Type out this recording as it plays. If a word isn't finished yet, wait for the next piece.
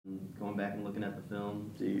going back and looking at the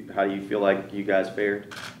film, how do you feel like you guys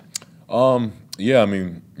fared? Yeah, I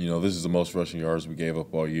mean, this is the most rushing yards we gave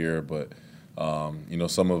up all year, but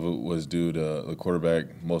some of it was due to the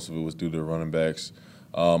quarterback, most of it was due to the running backs.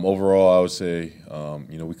 Overall, I would say,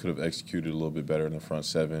 we could have executed a little bit better in the front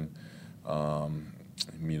seven.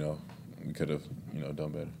 We could have, done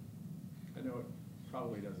better. I know it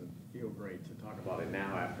probably doesn't feel great to talk about it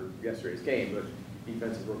now after yesterday's game, but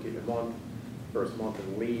defensive rookie of the month, first month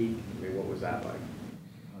in the league. I mean, what was that like?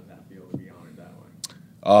 How does that feel to be honored that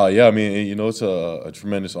way? Yeah, I mean, it's a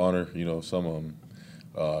tremendous honor. Some of them,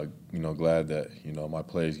 glad that, my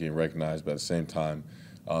play is getting recognized, but at the same time,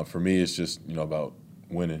 for me, it's just, about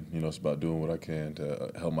winning. It's about doing what I can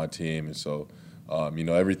to help my team. And so,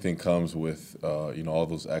 everything comes with, all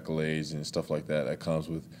those accolades and stuff like that. That comes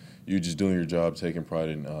with you just doing your job, taking pride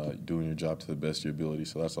in doing your job to the best of your ability.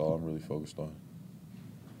 So that's all I'm really focused on.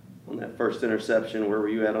 On that first interception, where were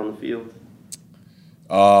you at on the field?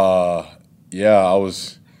 Yeah, I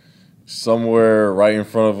was somewhere right in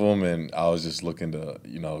front of them, and I was just looking to,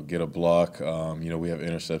 get a block. We have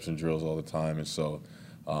interception drills all the time, and so,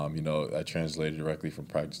 I translated directly from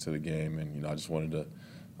practice to the game, and, I just wanted to,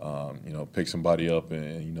 pick somebody up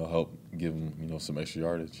and help give them, some extra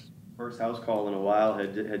yardage. First house call in a while.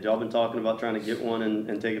 Had y'all been talking about trying to get one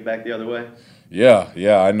and take it back the other way? Yeah,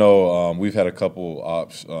 I know. We've had a couple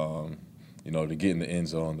ops, to get in the end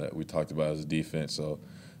zone that we talked about as a defense. So,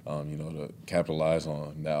 to capitalize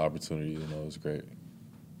on that opportunity, is great.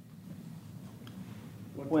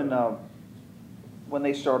 When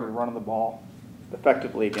they started running the ball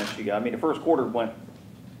effectively against you guys, I mean, the first quarter went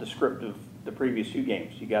the script of the previous two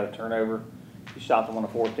games. You got a turnover, you stopped them on a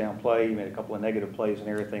fourth down play, you made a couple of negative plays and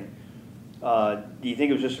everything. Do you think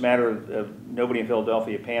it was just a matter of nobody in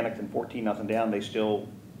Philadelphia panicked and 14-0 down? They still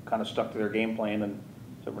kind of stuck to their game plan and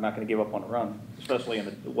said we're not going to give up on the run, especially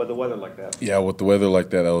in the weather like that. Yeah, with the weather like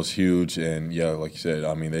that was huge. And, yeah, like you said,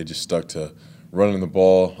 I mean, they just stuck to running the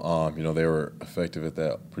ball. They were effective at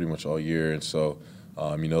that pretty much all year. And so,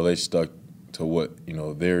 they stuck to what,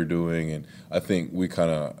 they were doing. And I think we kind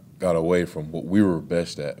of got away from what we were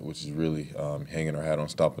best at, which is really hanging our hat on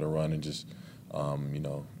stopping the run and just,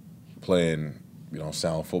 playing,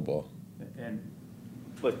 sound football.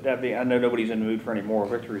 But that being, I know nobody's in the mood for any more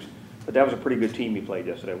victories, but that was a pretty good team you played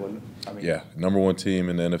yesterday, wasn't it? I mean, yeah, number one team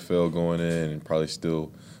in the NFL going in, and probably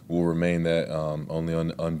still will remain that only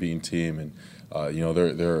unbeaten team. And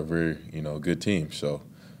they're a very good team. So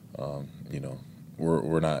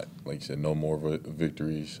we're not, like you said, no more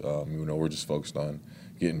victories. We're just focused on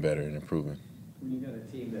getting better and improving. When you got a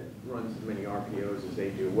team that runs as many RPOs as they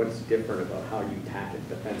do, what's different about how you attack it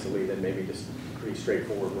defensively than maybe just a pretty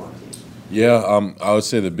straightforward run team? Yeah, I would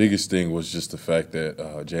say the biggest thing was just the fact that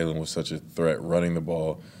Jalen was such a threat running the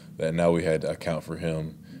ball that now we had to account for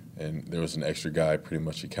him, and there was an extra guy pretty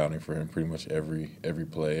much accounting for him pretty much every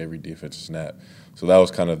play, every defensive snap. So that was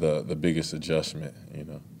kind of the biggest adjustment,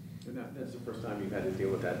 And that's the first time you've had to deal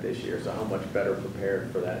with that this year. So how much better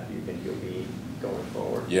prepared for that do you think you'll be going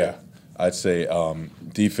forward? Yeah. I'd say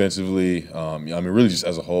defensively, really just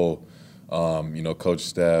as a whole, coach,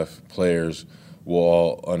 staff, players will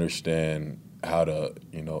all understand how to,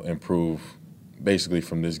 improve basically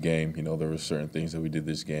from this game. There were certain things that we did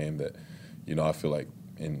this game that, I feel like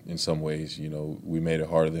in some ways, we made it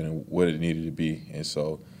harder than what it needed to be. And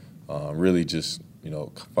so really just,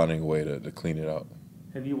 finding a way to clean it out.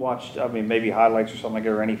 Have you watched, maybe highlights or something like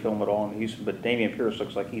that, or any film at all in Houston? But Dameon Pierce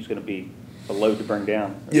looks like he's going to be a load to bring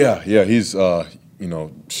down. Yeah, he's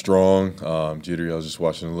strong, jittery. I was just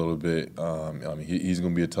watching a little bit. He's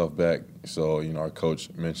going to be a tough back. So our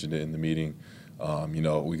coach mentioned it in the meeting.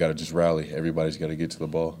 We got to just rally. Everybody's got to get to the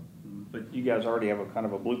ball. But you guys already have a kind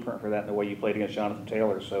of a blueprint for that in the way you played against Jonathan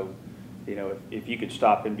Taylor. So, if you could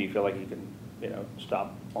stop him, do you feel like you can,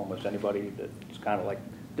 stop almost anybody that's kind of like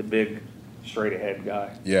the big straight ahead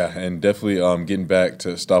guy? Yeah, and definitely getting back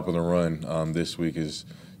to stopping the run this week is,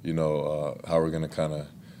 how we're going to kind of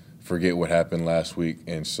forget what happened last week.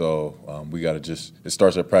 And so we got to it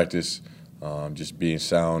starts at practice, just being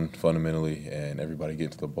sound fundamentally and everybody getting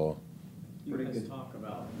to the ball. You guys talk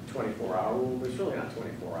about 24-hour rule, but it's really not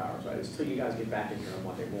 24 hours, right? It's until you guys get back in here on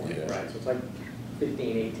Monday morning, right? So it's like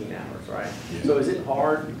 15, 18 hours, right? Yeah. So is it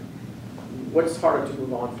hard? What's harder to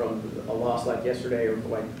move on from a loss like yesterday or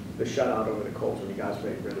like the shutout over the Colts when you guys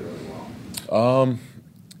played really, really well?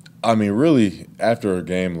 Really, after a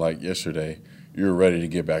game like yesterday, you're ready to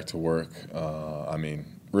get back to work.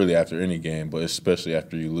 Really after any game, but especially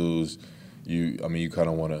after you lose, you kind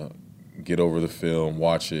of want to get over the film,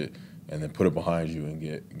 watch it, and then put it behind you and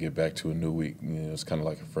get back to a new week. It's kind of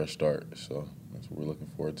like a fresh start. So that's what we're looking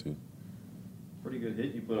forward to. Pretty good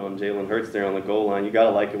hit you put on Jalen Hurts there on the goal line. You got to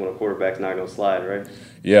like it when a quarterback's not going to slide, right?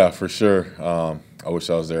 Yeah, for sure. I wish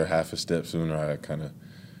I was there half a step sooner. I kind of,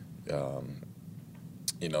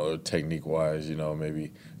 technique-wise,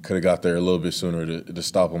 maybe could have got there a little bit sooner to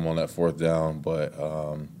stop him on that fourth down. But,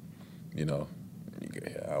 I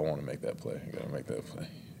want to make that play. I got to make that play.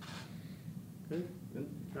 Good.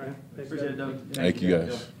 All right. Appreciate it, Doug. Thank you,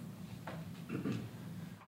 guys.